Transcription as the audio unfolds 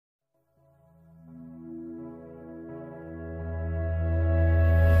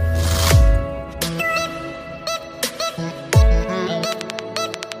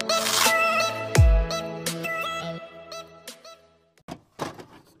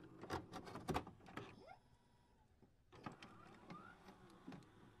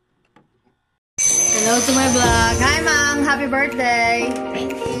Hello to my vlog. Hi, Ma'am. Happy birthday.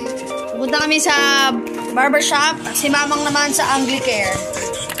 Thank you. Pupunta kami sa barbershop. Si Mamang naman sa Anglicare.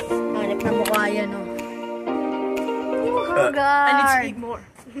 Hanip na mukha yan, oh. Oh, God. I need to eat more.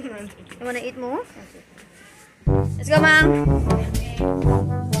 You wanna eat more? Let's go, Mang.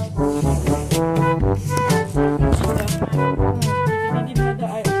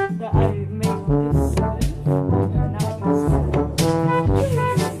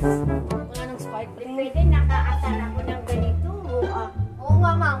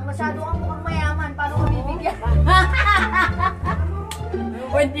 Masyado kang mukhang mayaman. Paano ka bibigyan?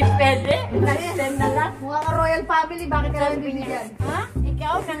 Pwede, pwede. Send na lang. Mukha ka royal family. Bakit ka namin bibigyan? Ha?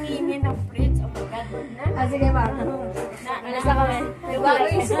 Ikaw nangingi ng fridge. Oh my God. Ah, sige ba? Nasa kami. The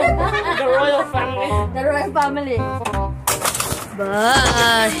royal family. The royal family.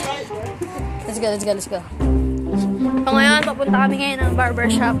 Bye. Let's go, let's go, let's go. So ngayon, papunta kami ngayon ng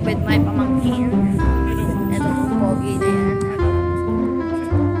barbershop with my pamangkin. Ito yung pogi na yan.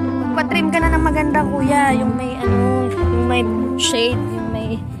 Patrim ka na ng maganda, kuya. Yung may ano, yung may shade, yung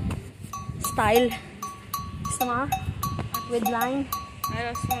may style. Gusto mo? With line. I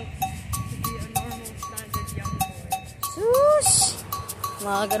just want to be a normal standard young boy. Sus!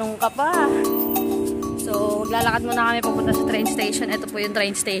 Mga ganun ka pa. So, maglalakad muna kami papunta sa train station. Ito po yung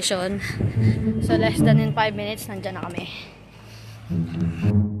train station. So, less than in 5 minutes, nandyan na kami.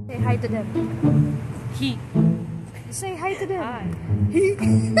 Say hi to them. He. Say hi to them. Hi.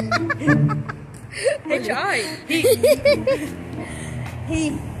 H-I. He.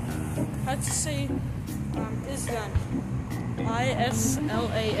 He. How to say Island?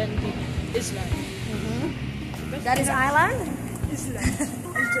 I-S-L-A-N-D. Island. That is island? Island.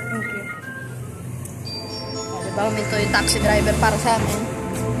 Thank you. Diba, huminto yung taxi driver para sa amin.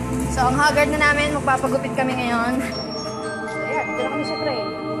 So, ang haggard na namin, magpapagupit kami ngayon. So, yeah, dito na kami sa train.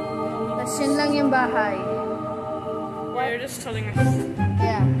 Tapos yun lang yung bahay. You're just telling us.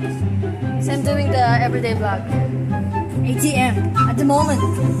 Yeah. So, I'm doing the everyday vlog. ATM at the moment.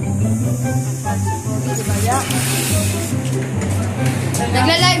 Diba, yeah.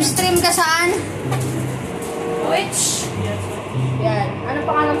 Nagla-livestream ka saan? Twitch? Yan. Anong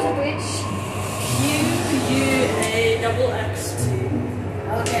pangalan sa Twitch? U-U-A-X-T.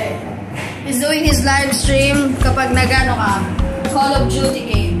 Okay. He's doing his live stream kapag nagano ka. Call of Duty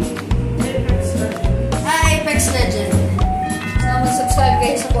game. Apex Legend. So, mag-subscribe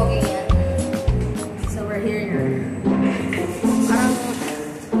kayo sa poking yan. So, we're here. Parang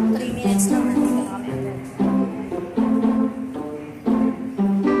 3 minutes lang na hindi kami agad.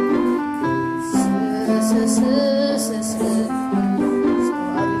 So,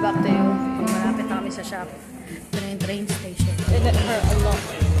 I'll be back to you. Malapit na kami sa shop. Ito na yung train station. And it hurt a lot.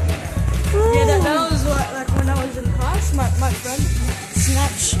 Yeah, that was what, like when I was in class, my friend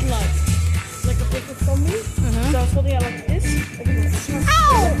snatched like a paper from me. So I was holding it like this. And then it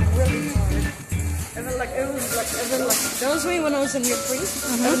snatched it really hard. And then like it was like, that was me when I was in year 3.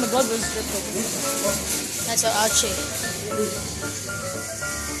 And then the blood was dripping. That's so ouchie.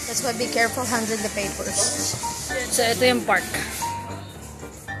 That's why be careful handling the papers. So ito yung park.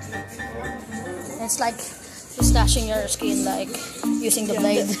 It's like slashing your skin, like using the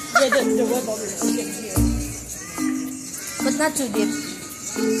blade. The web of your skin here. But not too deep.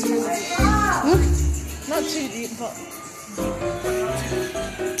 Not too deep, but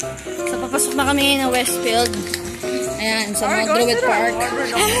So papasok na kami ng Westfield. Ayan, sa mga Druid Park.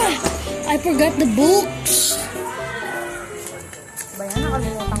 I forgot the books! Ba yan?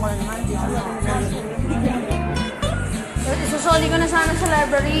 Nakalimutan ko na naman. Isusoli ko na sana sa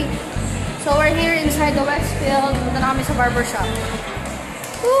library. So we're here inside the Westfield. Punta na kami sa barbershop.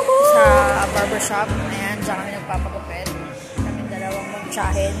 Sa barbershop. Ayan, dyan kami nagpapagupit. Kami dalawang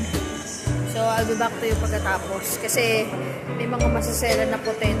magtsahin. So I'll be back to you pagkatapos. Kasi may mga masaselan na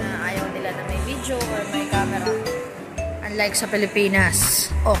puti na ayaw nila na may video or may camera. Unlike sa Pilipinas,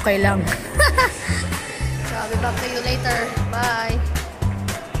 okay lang. So I'll be back to you later. Bye!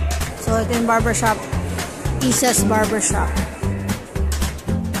 So ito yung barbershop. Isa's Barbershop.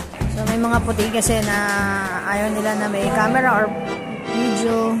 So may mga puti kasi na ayaw nila na may camera or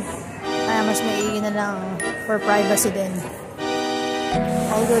video. Kaya mas maigi na lang for privacy din.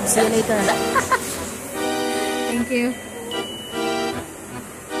 All good. See you later. Thank you.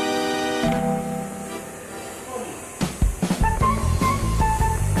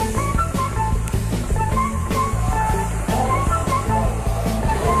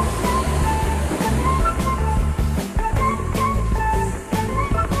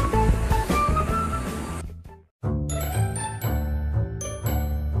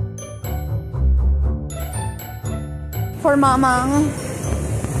 For Mamang.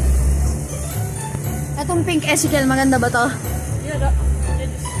 Itong pink Ezekiel, maganda ba to? Yeah, that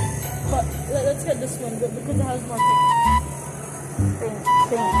it is. But let's get this one because it has more pink. Pink.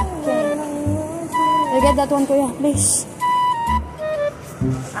 You get that one, kuya, please.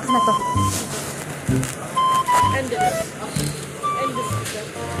 Akin na to. And this. And this.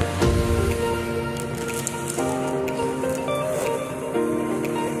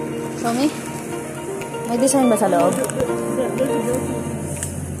 Show me. May design ba sa loob?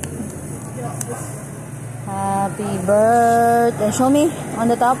 Happy birthday. Show me on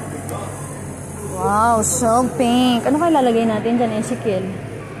the top. Wow, so pink. Ano kayo lalagay natin dyan, Ezekiel?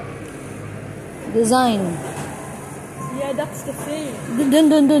 Design. Yeah, that's the thing.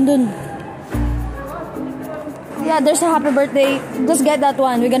 Dun. Yeah, there's a happy birthday. Just get that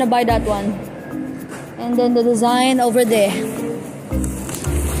one. We're gonna buy that one. And then the design over there.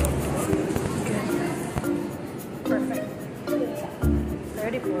 Perfect.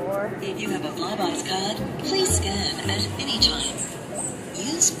 34. If you have a Flybuys card, please scan at any time.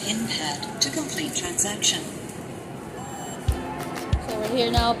 Use PIN pad to complete transaction. So we're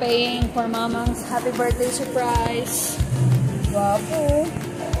here now paying for Mamang's happy birthday surprise. Guwapo.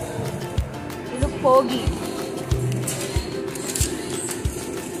 You look pogi.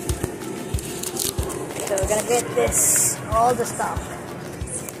 So we're gonna get this, all the stuff.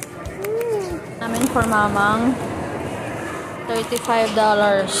 Namin for Mamang, $35.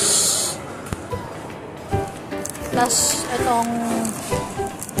 Plus itong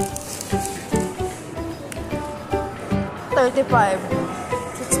 35.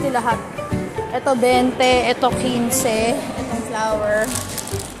 60 lahat. Ito 20, ito 15, itong flower.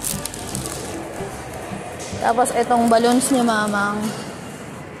 Tapos itong balloons ni Mamang.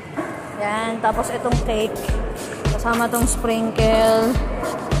 Yan, tapos itong cake. Kasama itong sprinkle,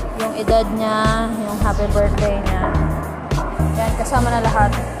 yung edad niya, yung happy birthday niya. Yan, kasama na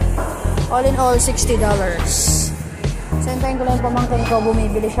lahat. All in all, $60. Sentayin ko lang yung pamangkin ko,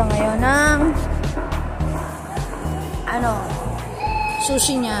 bumibili siya ngayon ng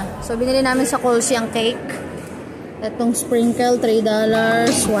sushi niya. So, binili namin sa Colsy ang cake. Itong sprinkle, $3.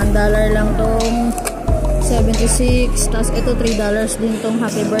 $1 lang tong 76. Tapos ito, $3 din tong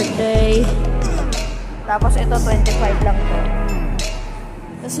happy birthday. Tapos ito, 25 lang to.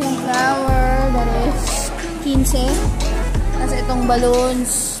 Tapos yung flower, that is 15. Tapos itong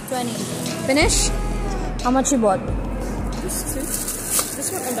balloons, 20. Finish? How much you bought? This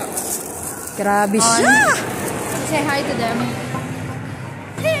one and that one. Grabe siya! Say hi to them.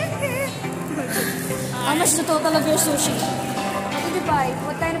 How much the total of your sushi? What did you buy?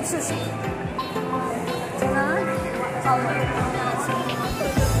 What kind of sushi? Salmon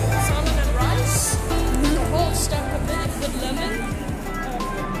and rice. The whole stack of it with lemon.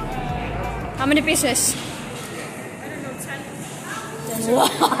 How many pieces? I don't know, 10.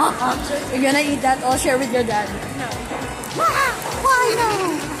 Wow! You're gonna eat that all share with your dad? No. Why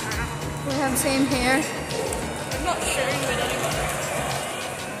no? We have same here. I'm not sharing with anyone.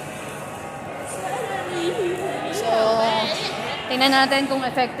 So, tingnan natin kung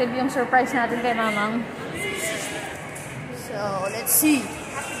effective yung surprise natin kay Mamang. So, let's see.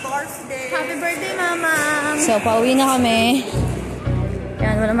 Happy birthday. Happy birthday, Mamang! So, pauwi na kami.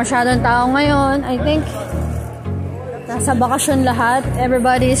 Yan, wala masyadong tao ngayon. I think, nasa bakasyon lahat.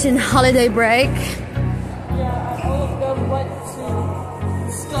 Everybody is in holiday break. Yeah, all of them went to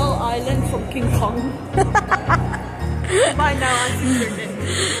Skull Island from King Kong. By now, I'm featured it.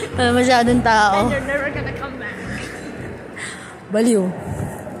 Wala masyadong tao. And they're never gonna come back. Baliw.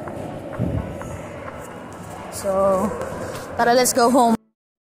 So, tara, let's go home.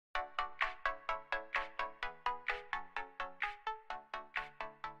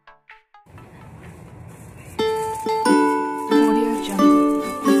 Audio Jungle.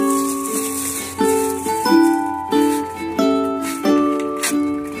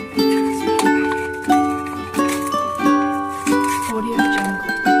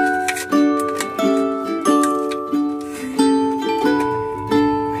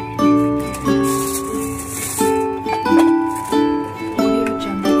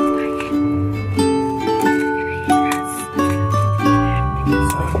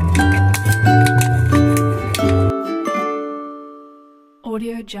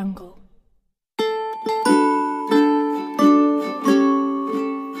 Audio Jungle.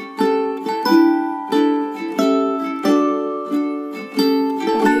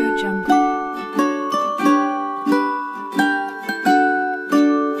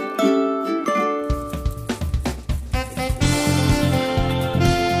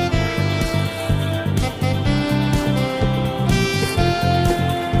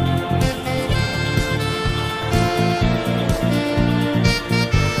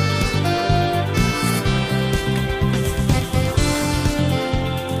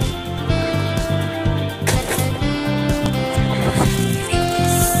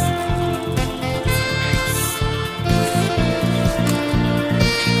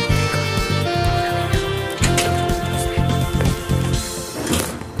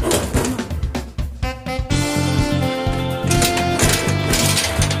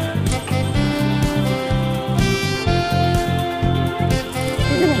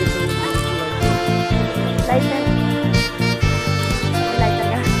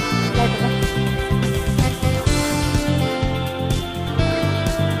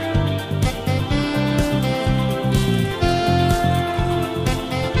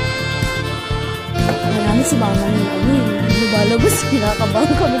 si Mama ni lumalabas. Kinakabahan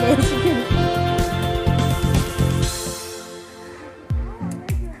kami na yun.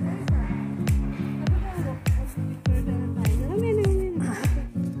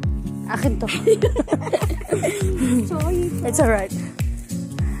 Akin to. It's alright.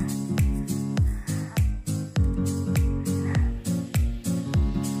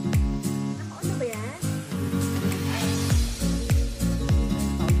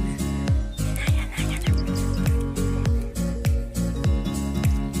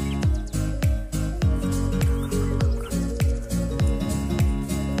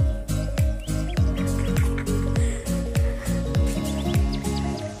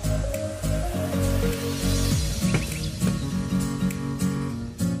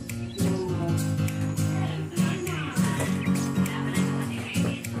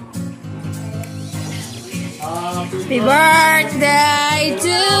 Happy birthday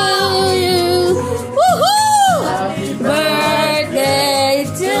to you. Woohoo! Happy birthday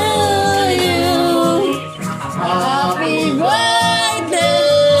to you. Happy birthday,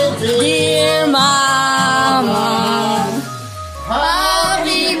 dear Mama.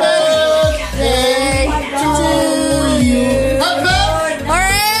 Happy birthday to you.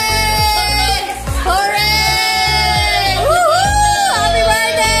 Hooray! Hooray! Woohoo! Happy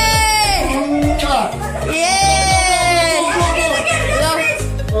birthday! Yeah!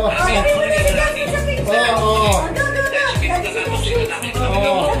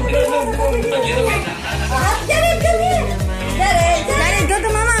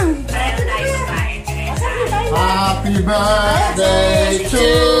 Happy birthday to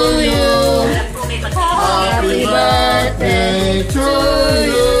you. Happy birthday to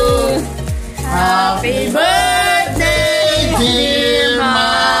you. Happy birthday.